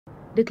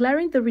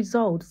Declaring the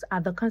results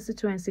at the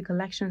Constituency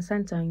Collection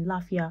Center in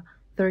Lafia,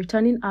 the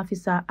returning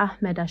officer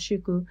Ahmed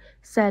Ashiku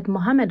said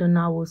Mohammed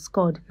Onawo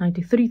scored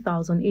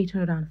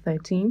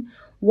 93,813,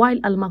 while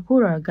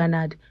Almakura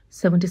garnered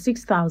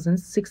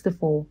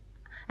 76,064,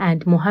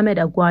 and Mohammed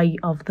Agwayi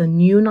of the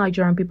New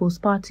Nigerian People's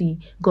Party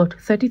got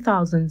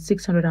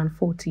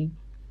 30,640.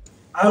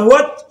 And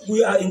what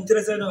we are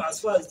interested in as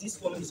far as this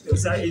form is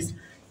concerned is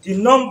the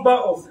number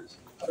of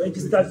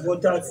registered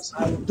voters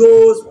and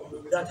those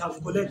that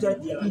have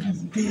collected their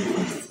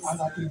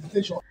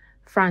PVCs.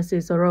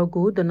 Francis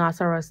Orogu, the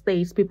Nasarawa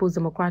State People's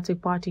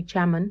Democratic Party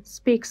chairman,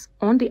 speaks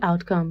on the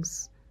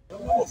outcomes.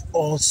 Of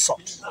all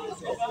sorts,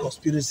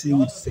 conspiracy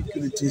with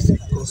securities,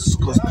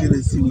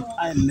 conspiracy with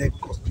INEC,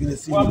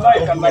 conspiracy with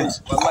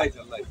government,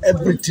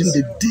 everything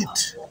they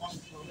did.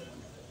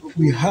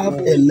 We have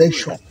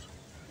election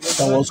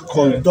that was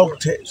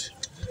conducted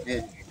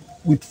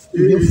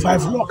within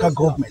 5 local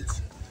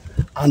governments,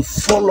 and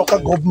 4 local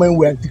governments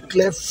were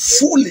declared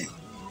fully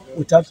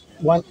without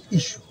one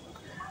issue.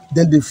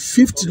 Then the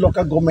 5th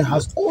local government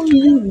has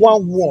only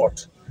 1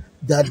 ward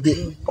that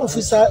the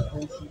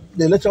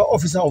electoral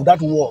officer of that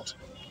ward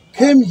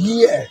came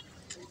here,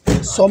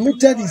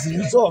 submitted his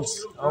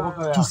results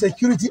to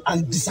security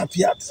and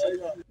disappeared.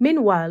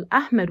 Meanwhile,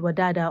 Ahmed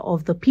Wadada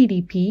of the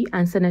PDP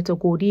and Senator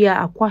Godiya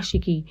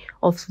Akwashiki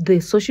of the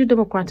Social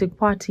Democratic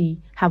Party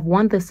have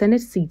won the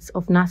Senate seats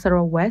of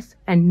Nasarawa West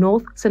and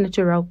North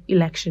senatorial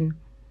election.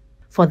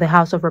 For the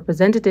House of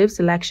Representatives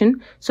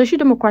election, Social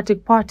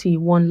Democratic Party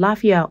won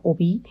Lafia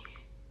Obi,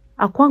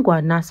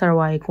 Akwangwa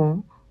Nasarawa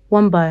Egon,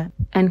 Wamba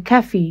and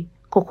Kefi,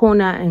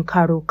 Kokona and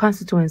Karo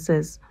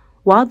constituencies,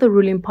 while the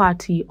ruling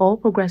party All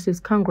Progressives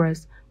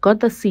Congress got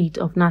the seat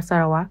of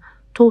Nasarawa,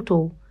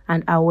 Toto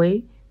and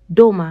Awe,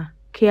 Doma,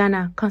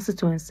 Kiana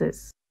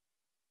constituencies.